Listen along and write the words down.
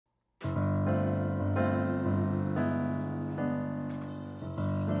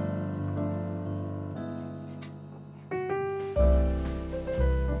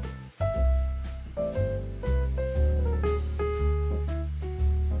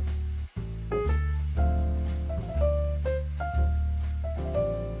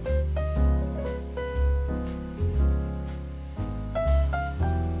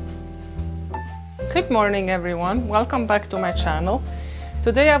Good morning everyone, welcome back to my channel.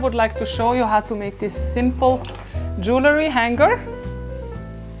 Today I would like to show you how to make this simple jewelry hanger.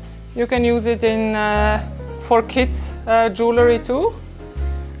 You can use it in for kids jewelry too.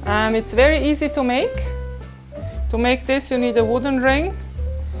 It's very easy to make. To make this you need a wooden ring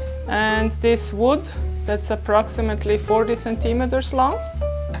and this wood that's approximately 40 centimeters long.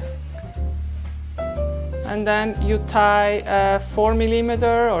 And then you tie a 4mm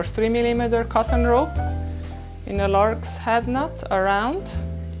or 3mm cotton rope in a lark's head knot around.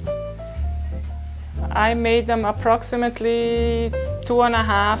 I made them approximately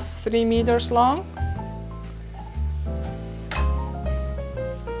 2.5–3 meters long. The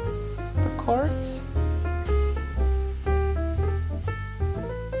cords.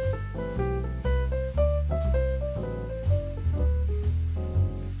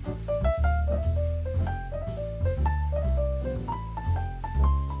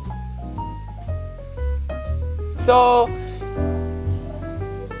 So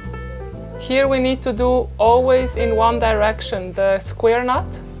here we need to do always in one direction the square knot.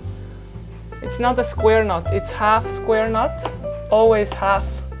 It's not a square knot, it's half square knot, always half,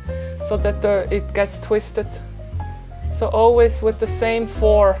 so that it gets twisted. So always with the same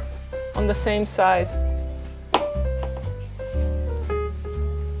 4 on the same side.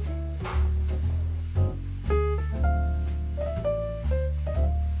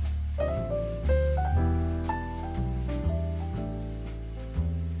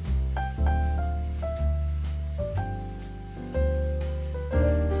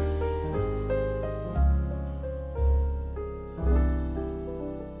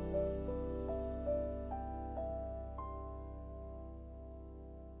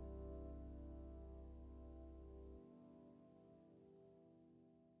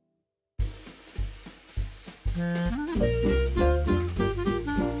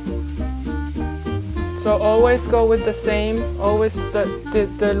 So always go with the same, always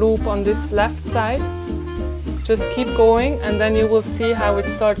the loop on this left side. Just keep going and then you will see how it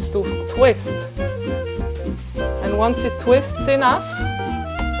starts to twist. And once it twists enough,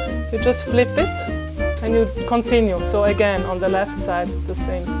 you just flip it and you continue. So again on the left side the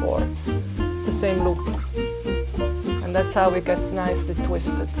same 4, the same loop. And that's how it gets nicely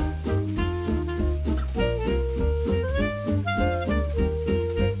twisted.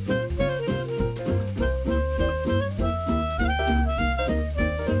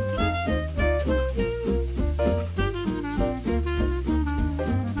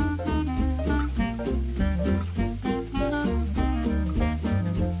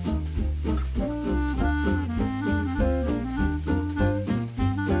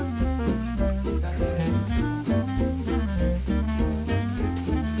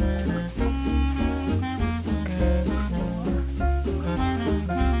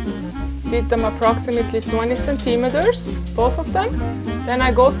 Did them approximately 20 centimeters, both of them. Then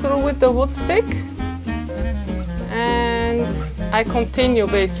I go through with the wood stick and I continue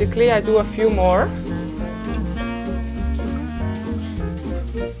basically. I do a few more.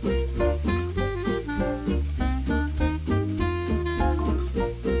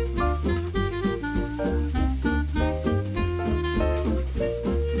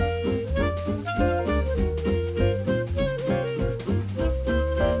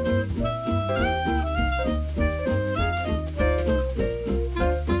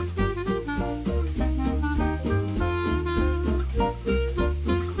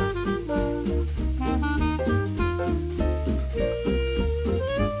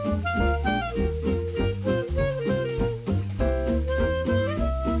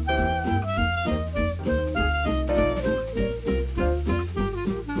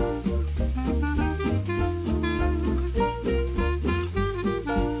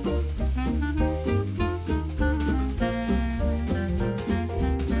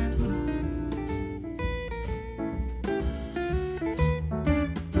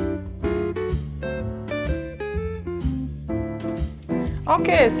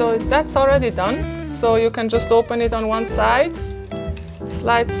 Okay, so that's already done. So you can just open it on one side,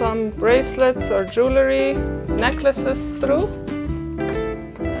 slide some bracelets or jewelry, necklaces through,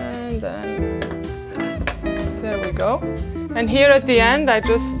 and then there we go. And here at the end,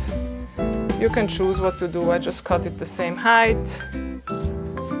 you can choose what to do. I just cut it the same height.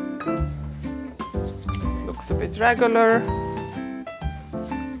 Looks a bit regular.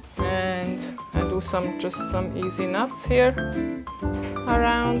 And I do just some easy knots here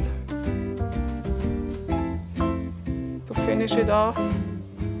around to finish it off.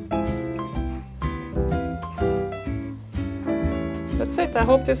 That's it. I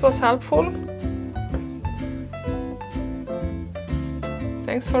hope this was helpful.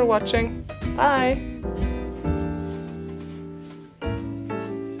 Thanks for watching. Bye!